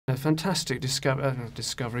A fantastic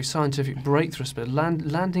discovery, scientific breakthrough, but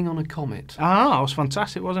landing on a comet. Ah, it was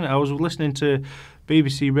fantastic, wasn't it? I was listening to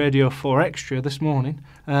BBC Radio 4 Extra this morning,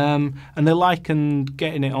 and they likened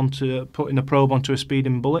getting it putting the probe onto a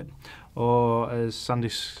speeding bullet, or as Sandy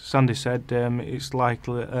said, it's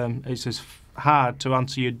likely it's as hard to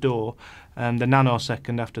answer your door the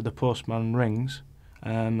nanosecond after the postman rings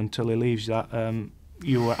until he leaves that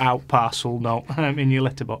you were out parcel note in your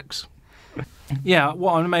letterbox. Yeah,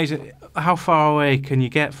 what an amazing... How far away can you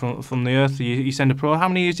get from the Earth? You send a probe. How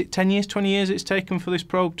many years? Is it 10 years, 20 years it's taken for this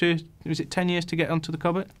probe to... Is it 10 years to get onto the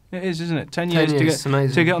comet? It is, isn't it? 10 years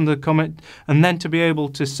to get onto the comet, and then to be able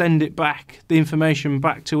to send it back, the information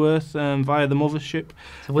back to Earth via the mothership.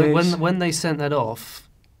 So when they sent that off,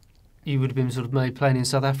 you would have been sort of made playing in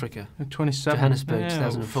South Africa? 27. Johannesburg,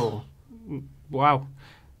 2004. Wow.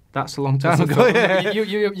 That's a long time ago.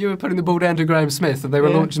 You were putting the ball down to Graham Smith, and they were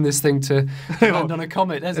launching this thing to land on a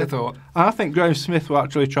comet, as I thought. I think Graham Smith will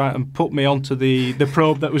actually try and put me onto the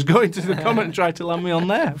probe that was going to the comet and try to land me on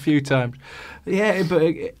there a few times. Yeah, but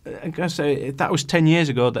I gotta say, that was 10 years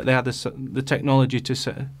ago that they had the technology to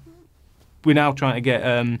set. We're now trying to get.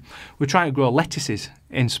 We're trying to grow lettuces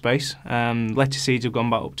in space. Lettuce seeds have gone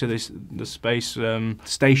back up to the space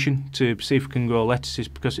station to see if we can grow lettuces,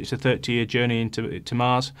 because it's a 30-year journey to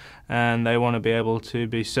Mars, and they want to be able to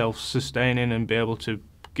be self-sustaining and be able to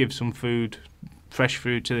give some food, fresh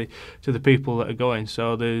food to the people that are going.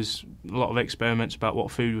 So there's a lot of experiments about what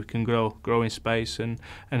food we can grow in space, and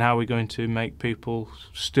how we're going to make people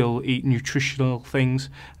still eat nutritional things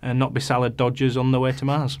and not be salad dodgers on the way to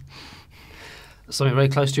Mars. Something very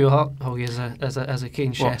close to your heart, Hoggy, as a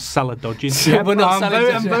keen chef. What, salad dodging? Yeah, but not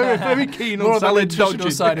I'm very keen on salad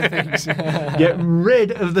dodging. Side of things. Get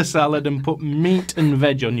rid of the salad and put meat and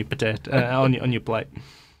veg on your potato on your plate.